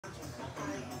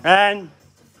And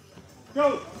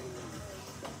go.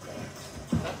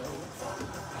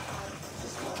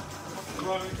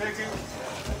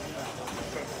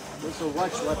 So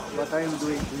watch what I am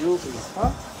doing to you, please.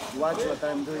 Huh? Watch what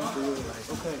I'm doing to you. Like,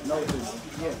 okay. Notice.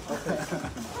 Yeah. Okay.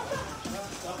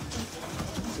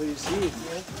 So you see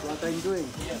what I'm doing?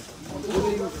 I'm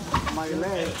putting my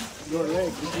leg, your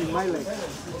leg, between my legs.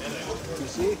 You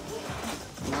see?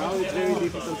 Now it's very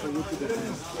difficult for you to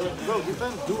defend. Go,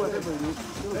 defend. Do whatever you need.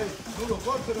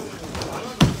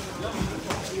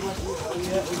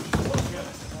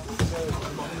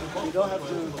 You don't have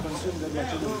to consume that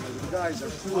much. The guys are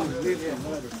full, living,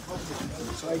 whatever.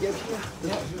 So I get here,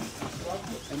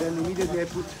 and then immediately I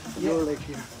put your leg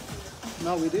here.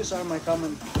 Now with this arm I come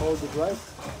and hold the drive,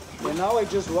 and now I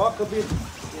just rock a bit.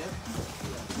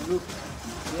 Look.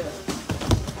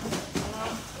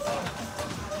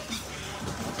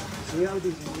 See how this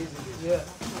is easy? Yeah.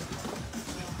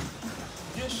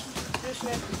 Just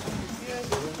net here,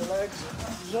 relax.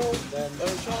 Zo, zo,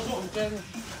 and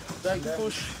then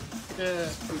push the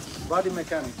body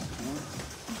mechanics.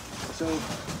 So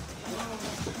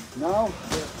now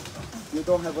you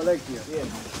don't have a leg here. Yeah.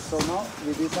 So now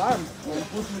with this arm, you're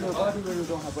pushing your body where you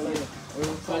don't have a leg.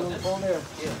 So you'll fall there.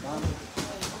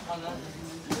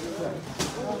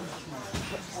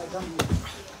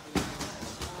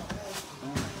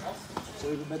 So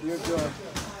but your jaw,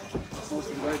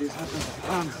 mostly where this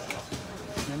happens.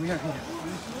 And we are here.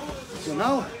 So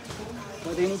now,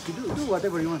 what they need to do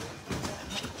whatever you want.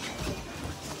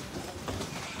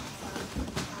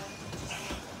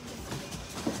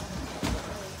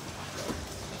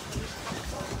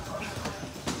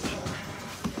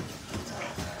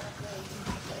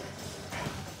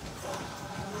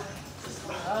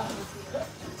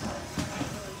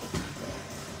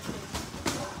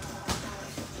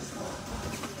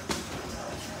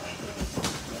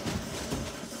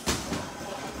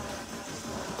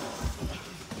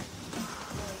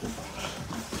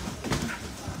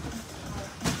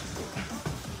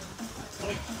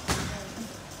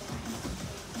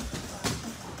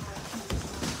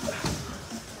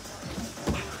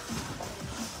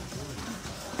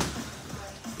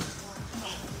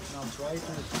 Try to,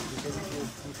 because if you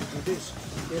do this,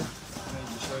 yeah,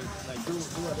 so like do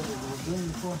whatever you were doing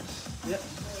before. Yeah.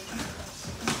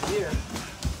 Here.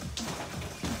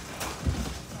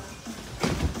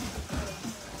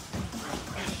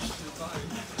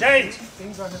 Change.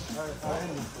 Things are ending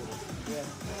for you. Yeah.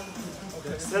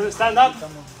 Okay. Stand up.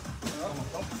 Come on.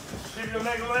 Keep your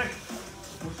leg away.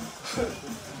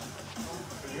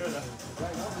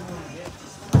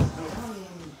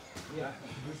 Yeah.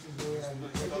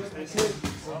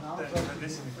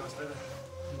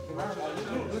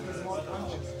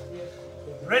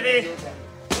 Ready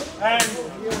and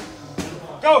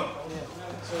go.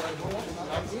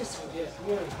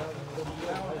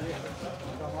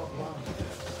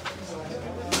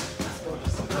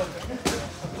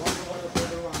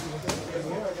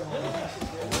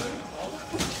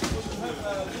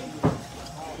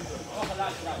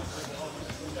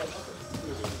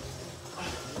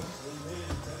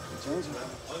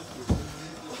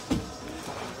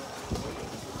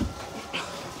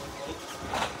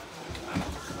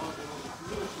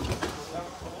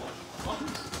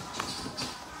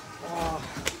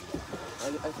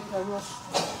 I think I will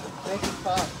make it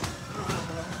fast.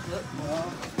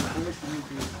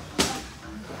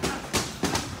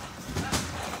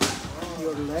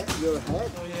 Your leg, your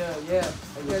head. Oh yeah.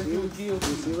 I can do it. You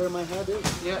see where my head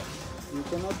is? Yeah. You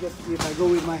cannot get, if I go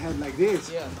with my head like this,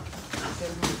 Yeah. I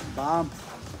can do it. bam.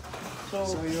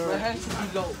 So my hand should be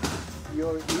low.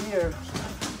 Your ear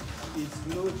is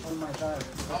glued on my thigh.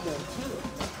 Okay.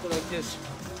 So like this.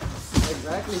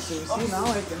 Exactly, so you see now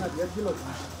I cannot get below.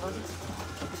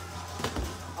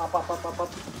 Up.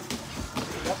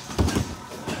 Yep.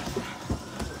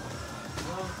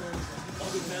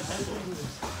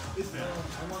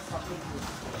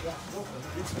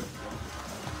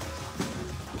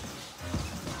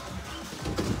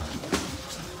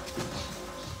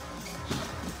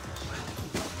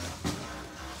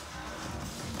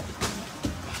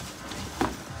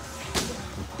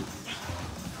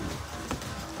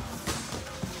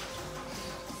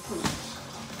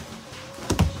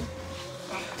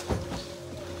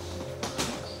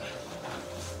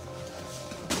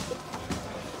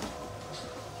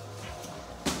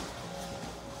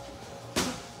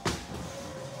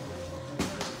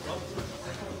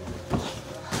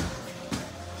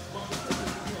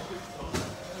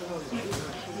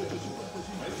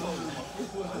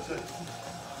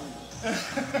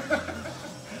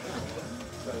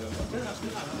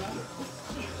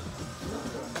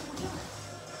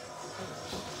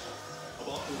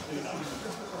 So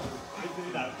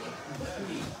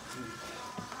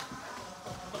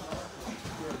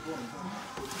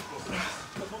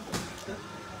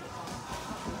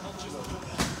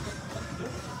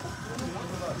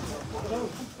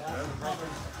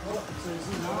you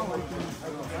see now I can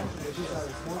punch. These are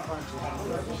small punches.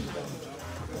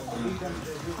 Lead them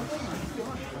to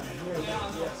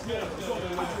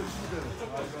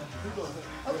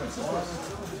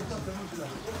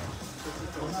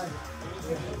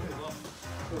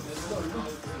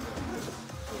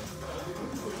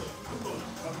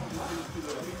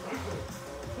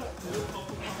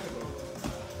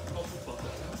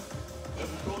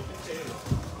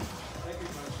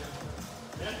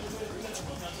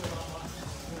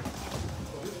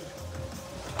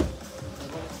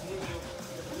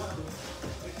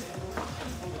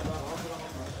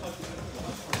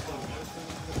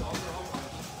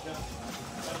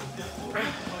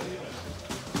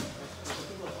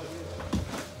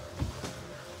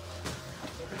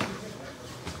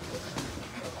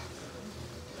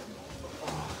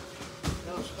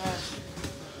That was fast.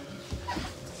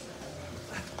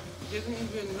 Didn't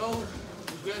even know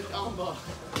good armbar.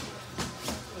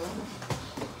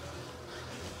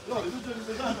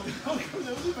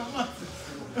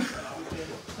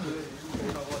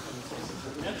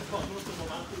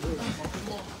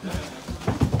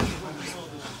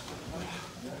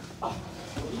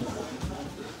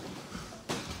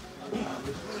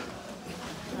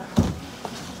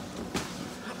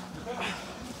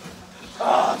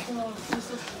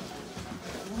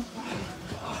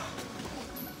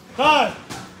 Time!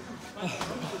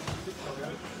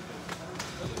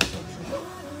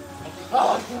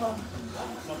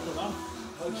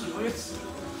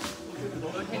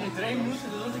 Keine 3 Minuten,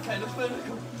 da sind keine Fälle.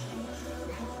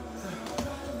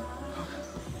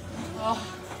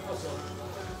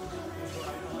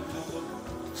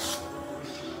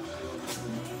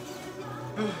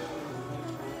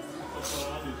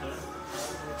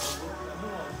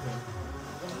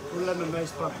 Lemon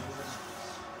based bar.